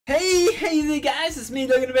Hey there guys, it's me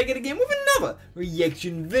Loona back again with another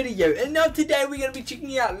reaction video. And now today we're going to be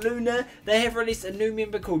checking out Loona. They have released a new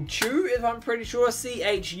member called Chuu, if I'm pretty sure,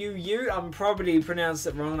 C-H-U-U. I'm probably pronounced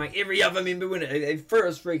it wrong like every other member when it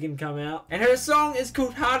first freaking come out. And her song is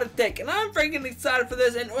called Heart Attack, and I'm freaking excited for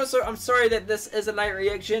this. And also, I'm sorry that this is a late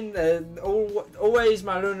reaction. Always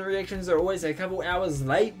my Loona reactions are always a couple hours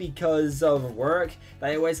late because of work.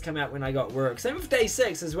 They always come out when I got work. Same with day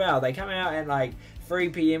 6 as well. They come out at like 3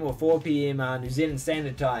 PM or 4 PM New Zealand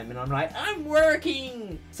Standard Time, and I'm like, I'm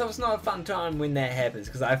working! So it's not a fun time when that happens,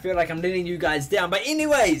 because I feel like I'm letting you guys down. But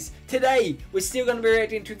anyways, today, we're still going to be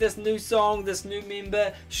reacting to this new song, this new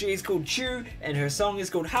member. She's called Chuu, and her song is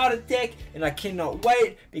called Heart Attack, and I cannot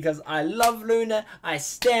wait, because I love Loona, I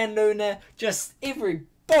stan Loona, just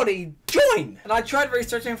everybody join! And I tried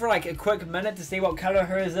researching for like a quick minute to see what color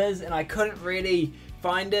hers is, and I couldn't really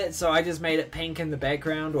find it, so I just made it pink in the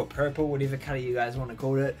background, or purple, whatever color you guys want to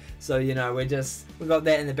call it. So you know, we got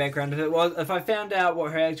that in the background. If I found out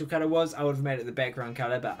what her actual color was, I would have made it the background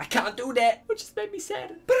color, but I can't do that, which just made me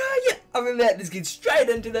sad. But yeah, other than that, let's get straight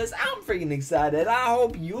into this. I'm freaking excited. I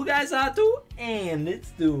hope you guys are too, and let's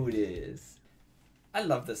do this. I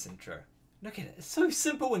love this intro. Look at it, it's so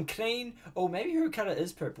simple and clean. Oh, maybe her color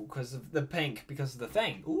is purple because of the pink, because of the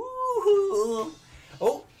thing. Ooh.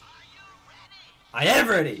 Oh, I am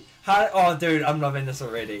ready! Oh dude, I'm loving this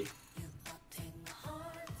already.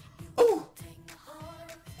 Oh!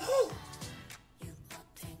 Oh!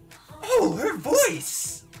 Oh, her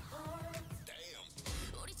voice!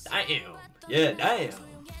 Damn. Yeah, damn.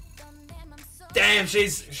 Damn,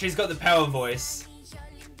 she's got the power voice.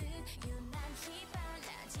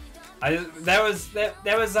 That was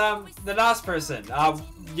the last person. I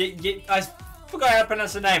forgot how to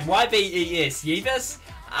pronounce her name. Y-B-E-S. Yevis?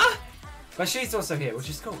 Ah! But she's also here, which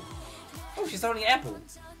is cool. Oh, she's holding an apple.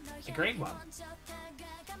 A green one.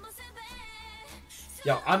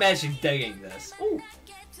 Yo, I'm actually digging this. Ooh.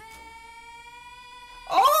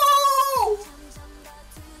 Oh!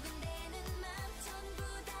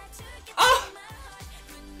 Oh!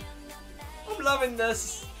 I'm loving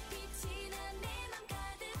this.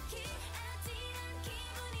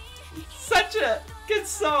 Such a good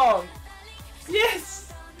song. Yes!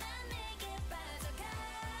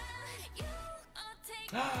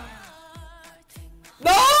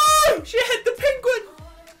 No! She hit the penguin!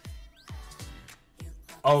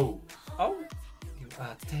 Oh. Oh. You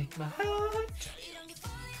take my heart.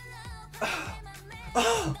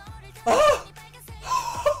 Oh. Oh.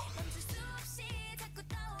 Oh.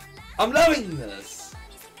 I'm loving this.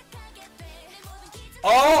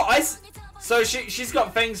 Oh, so she's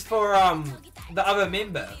got things for the other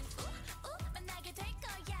member.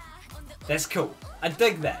 That's cool. I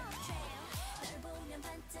dig that.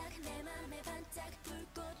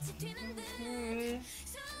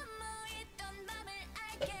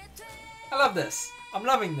 I love this. I'm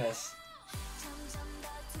loving this.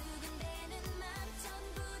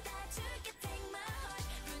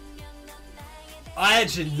 I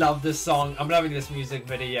actually love this song. I'm loving this music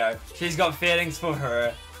video. She's got feelings for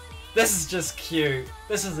her. This is just cute.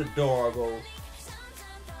 This is adorable.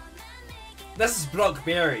 This is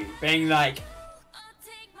Blockberry being like,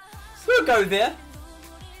 we'll go there.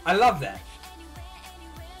 I love that.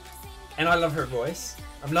 And I love her voice.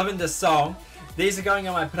 I'm loving this song. These are going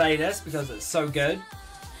on my playlist because it's so good.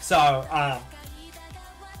 So,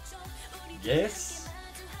 yes.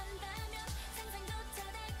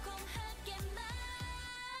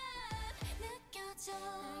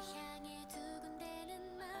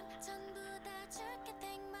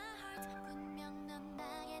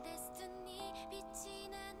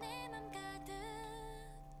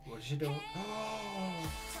 What is she doing?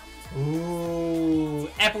 Ooh,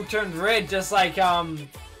 apple turned red, just like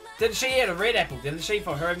didn't she had a red apple? Didn't she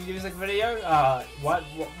for her music video? What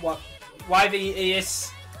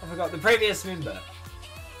YVES? I forgot the previous member.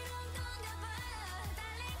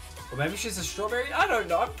 Or maybe she's a strawberry. I don't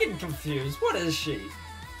know. I'm getting confused. What is she?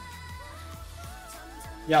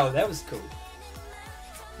 Yo, that was cool.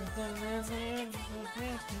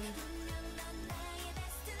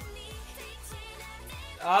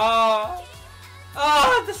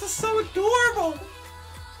 Oh, this is so adorable.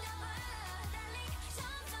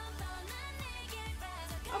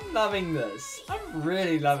 I'm loving this. I'm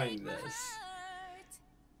really loving this.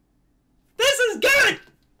 This is good!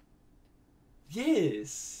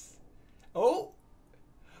 Yes. Oh.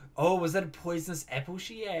 Oh, was that a poisonous apple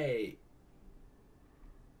she ate?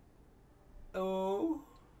 Oh.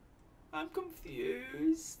 I'm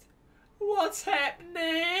confused. What's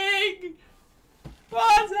happening?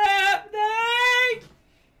 What's happening?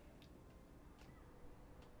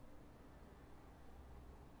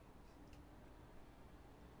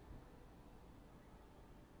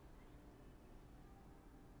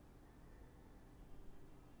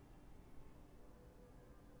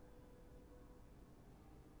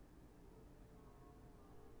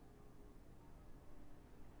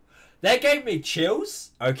 That gave me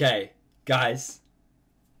chills. Okay, guys.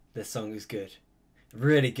 This song is good.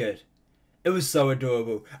 Really good. It was so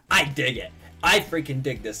adorable. I dig it. I freaking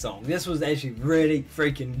dig this song. This was actually really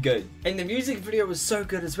freaking good. And the music video was so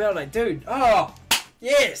good as well. Like, dude, oh,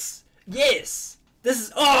 yes, yes. This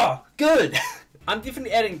is, oh, good. I'm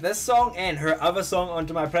definitely adding this song and her other song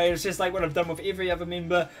onto my playlist, just like what I've done with every other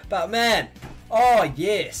member. But man, oh,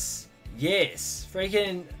 yes, yes.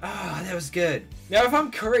 Freaking, oh, that was good. Now, if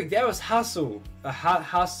I'm correct, that was Hustle.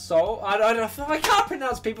 Hustle? I don't know. I can't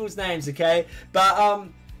pronounce people's names, okay? But,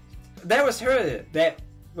 that was her that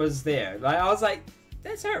was there. Like, I was like,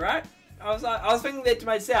 that's her, right? I was thinking that to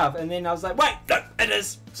myself, and then I was like, wait, no, it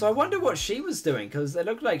is. So I wonder what she was doing, because it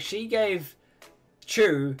looked like she gave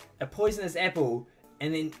Chuu a poisonous apple,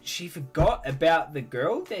 and then she forgot about the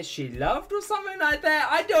girl that she loved or something like that.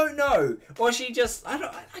 I don't know. Or she just, I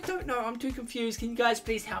don't know. I'm too confused. Can you guys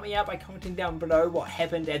please help me out by commenting down below what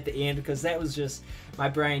happened at the end? Because that was just, my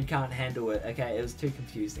brain can't handle it. Okay, it was too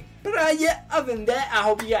confusing. But yeah, other than that, I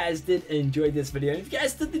hope you guys did enjoy this video. And if you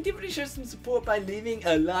guys did, then definitely show some support by leaving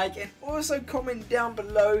a like. And also comment down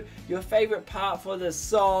below your favorite part for the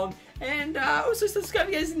song. And also subscribe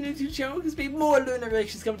you guys to the YouTube channel because there'll be more Loona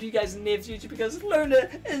reactions coming to you guys in the near future because Loona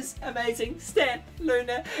is amazing. Stan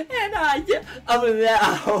Loona. And yeah, other than that,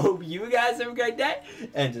 I hope you guys have a great day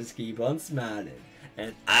and just keep on smiling.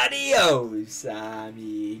 And adios,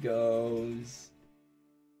 amigos.